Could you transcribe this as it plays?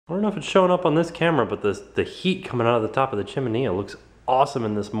I don't know if it's showing up on this camera, but the heat coming out of the top of the chimney looks awesome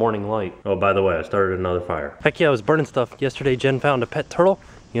in this morning light. Oh, by the way, I started another fire. Heck yeah, I was burning stuff. Yesterday, Jen found a pet turtle.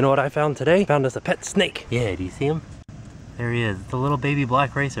 You know what I found today? Found us a pet snake. Yeah, do you see him? There he is. It's a little baby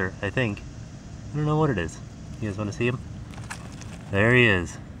black racer, I think. I don't know what it is. You guys want to see him? There he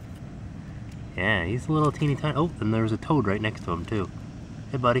is. Yeah, he's a little teeny tiny. Oh, and there's a toad right next to him too.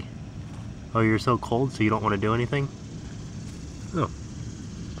 Hey, buddy. Oh, you're so cold, so you don't want to do anything? Oh.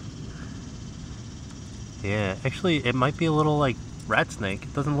 Yeah, actually, it might be a little like rat snake.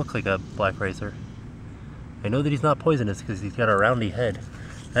 It doesn't look like a black racer. I know that he's not poisonous because he's got a roundy head.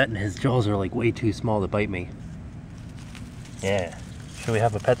 That and his jaws are like way too small to bite me. Yeah. Should we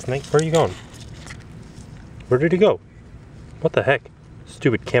have a pet snake? Where are you going? Where did he go? What the heck?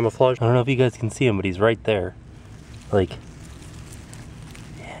 Stupid camouflage. I don't know if you guys can see him, but he's right there. Like,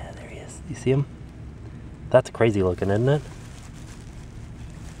 yeah, there he is. You see him? That's crazy looking, isn't it?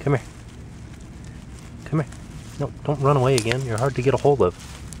 Come here. Come here. No, don't run away again. You're hard to get a hold of.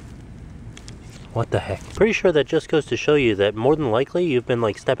 What the heck? Pretty sure that just goes to show you that more than likely you've been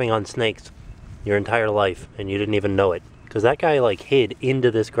like stepping on snakes your entire life and you didn't even know it. Because that guy like hid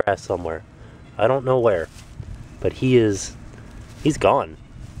into this grass somewhere. I don't know where. But he's gone.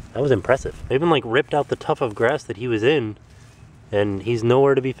 That was impressive. They even like ripped out the tuft of grass that he was in and he's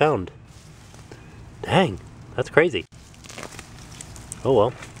nowhere to be found. Dang, that's crazy. Oh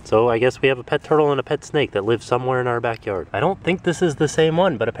well. So I guess we have a pet turtle and a pet snake that live somewhere in our backyard. I don't think this is the same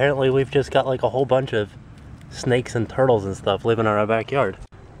one, but apparently we've just got like a whole bunch of snakes and turtles and stuff living in our backyard.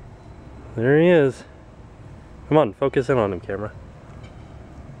 There he is. Come on, focus in on him, camera.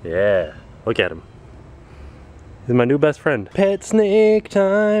 Yeah, look at him. He's my new best friend. Pet snake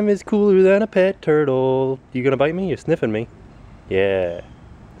time is cooler than a pet turtle. You gonna bite me? You're sniffing me. Yeah.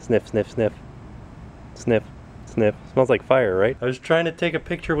 Sniff, sniff, sniff. Sniff. Sniff. Smells like fire, right? I was trying to take a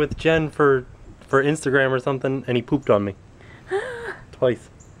picture with Jen for Instagram or something, and he pooped on me. Twice.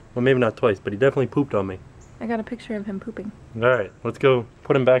 Well, maybe not twice, but he definitely pooped on me. I got a picture of him pooping. All right, let's go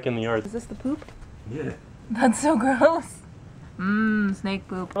put him back in the yard. Is this the poop? Yeah. That's so gross. Mmm, snake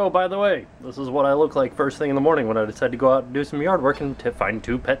poop. Oh, by the way, this is what I look like first thing in the morning when I decide to go out and do some yard work and to find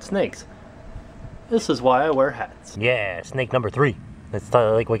 2 pet snakes. This is why I wear hats. Yeah, snake number 3. It's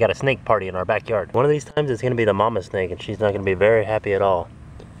like we got a snake party in our backyard. One of these times it's gonna be the mama snake and she's not gonna be very happy at all.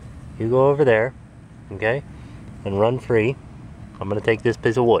 You go over there, okay, and run free. I'm gonna take this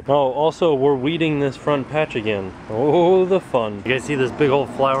piece of wood. Oh, also we're weeding this front patch again. Oh, the fun. You guys see this big old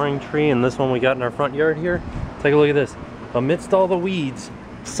flowering tree and this one we got in our front yard here? Take a look at this. Amidst all the weeds,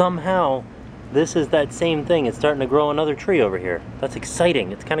 somehow this is that same thing. It's starting to grow another tree over here. That's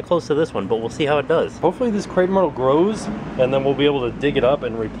exciting. It's kind of close to this one, but we'll see how it does. Hopefully this crepe myrtle grows and then we'll be able to dig it up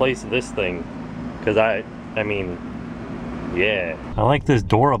and replace this thing. Because I mean, yeah. I like this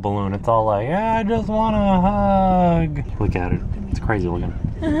Dora balloon. It's all like, I just want a hug. Look at it. It's crazy looking.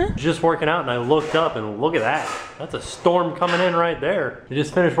 Just working out and I looked up and look at that. That's a storm coming in right there. I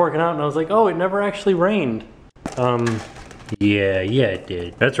just finished working out and I was like, oh, it never actually rained. Yeah, it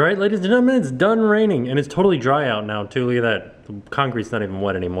did. That's right, ladies and gentlemen, it's done raining, and it's totally dry out now, too. Look at that. The concrete's not even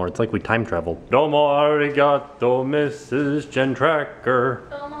wet anymore. It's like we time traveled. Domo arigato, Mrs. TheTimTracker.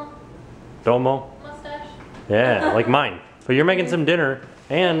 Domo. Domo? Mustache. Yeah, like mine. So you're making some dinner,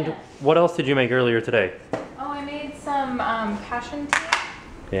 and what else did you make earlier today? Oh, I made some passion tea.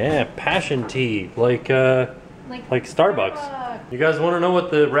 Yeah, passion tea, like Starbucks. You guys want to know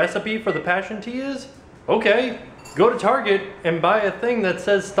what the recipe for the passion tea is? Okay. Go to Target and buy a thing that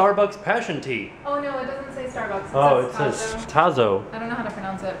says Starbucks passion tea. Oh no, it doesn't say Starbucks. It says Tazo. I don't know how to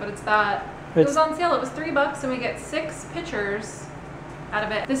pronounce it, but it's that. It was on sale. It was $3 and we get 6 pitchers out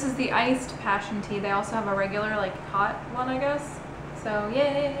of it. This is the iced passion tea. They also have a regular, like, hot one, I guess. So,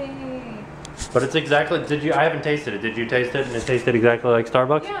 yay! But it's exactly, I haven't tasted it. Did you taste it and it tasted exactly like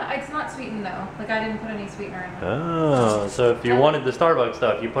Starbucks? Yeah, it's not sweetened though. Like, I didn't put any sweetener in it. Oh, so if you wanted the Starbucks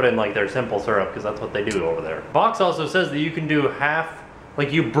stuff, you put in like their simple syrup because that's what they do over there. Box also says that you can do half,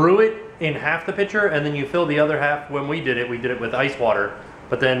 like you brew it in half the pitcher and then you fill the other half. When we did it with ice water.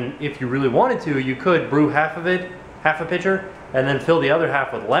 But then if you really wanted to, you could brew half of it, half a pitcher, and then fill the other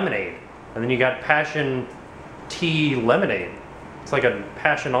half with lemonade. And then you got passion tea lemonade. It's like a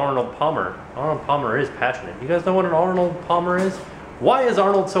passion Arnold Palmer. Arnold Palmer is passionate. You guys know what an Arnold Palmer is? Why is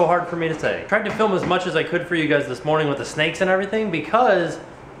Arnold so hard for me to say? Tried to film as much as I could for you guys this morning with the snakes and everything because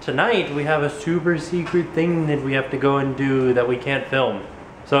tonight we have a super secret thing that we have to go and do that we can't film.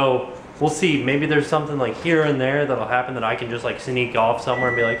 So we'll see. Maybe there's something like here and there that'll happen that I can just like sneak off somewhere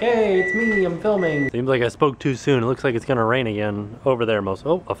and be like, hey, it's me, I'm filming. Seems like I spoke too soon. It looks like it's gonna rain again over there most.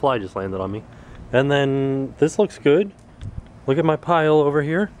 Oh, a fly just landed on me. And then this looks good. look at my pile over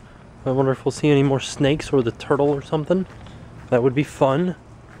here. I wonder if we'll see any more snakes or the turtle or something. That would be fun.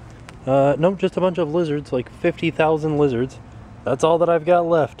 Nope, just a bunch of lizards, like 50,000 lizards. That's all that I've got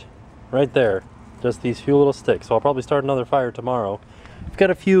left, right there. Just these few little sticks. So I'll probably start another fire tomorrow. I've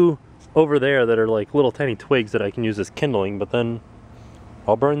got a few over there that are like little tiny twigs that I can use as kindling, but then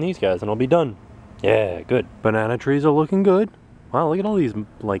I'll burn these guys and I'll be done. Yeah, good. Banana trees are looking good. Wow, look at all these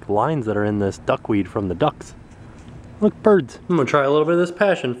like lines that are in this duckweed from the ducks. Look, birds. I'm gonna try a little bit of this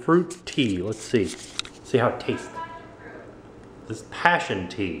passion fruit tea. Let's see. See how it tastes. This is passion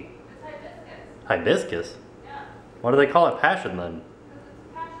tea. Hibiscus? Yeah. Why do they call it passion then?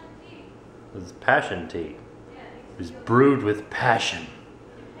 Because it's passion tea. This is passion tea. Yeah. It's brewed with passion.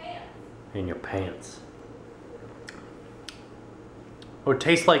 In your pants. Oh, it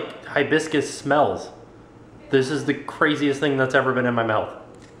tastes like hibiscus smells. This is the craziest thing that's ever been in my mouth.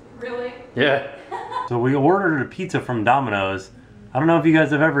 Really? Yeah. So we ordered a pizza from Domino's. I don't know if you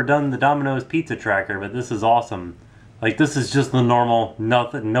guys have ever done the Domino's pizza tracker, but this is awesome. Like, this is just the normal,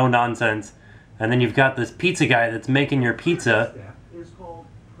 nothing, no nonsense. And then you've got this pizza guy that's making your pizza.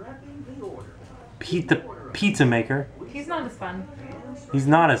 The pizza maker. He's not as fun. He's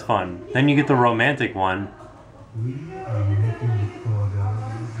not as fun. Then you get the romantic one. We are looking for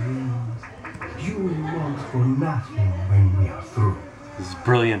those dreams you want for nothing when we are through. This is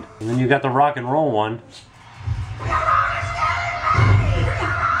brilliant. And then you got the rock and roll one.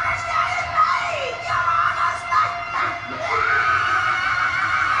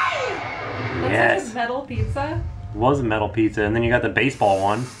 Yes. That's a metal pizza? It was a metal pizza. And then you got the baseball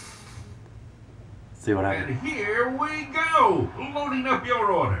one. Let's see what happens. And here we go! Loading up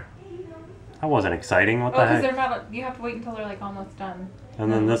your order. That wasn't exciting. What the because heck? they're not. You have to wait until they're like almost done.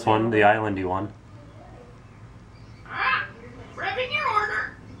 And then this one, the islandy one. Prepping your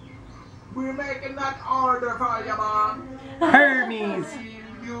order. We're making that order for you, Mom. Hermes!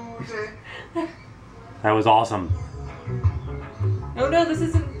 That was awesome. Oh no, this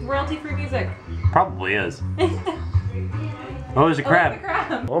isn't royalty-free music. Probably is. Oh, there's a crab. Oh, the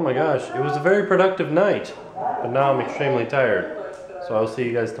crab. Oh my gosh, it was a very productive night. But now I'm extremely tired. So I'll see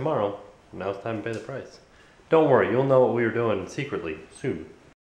you guys tomorrow. Now it's time to pay the price. Don't worry, you'll know what we were doing secretly soon.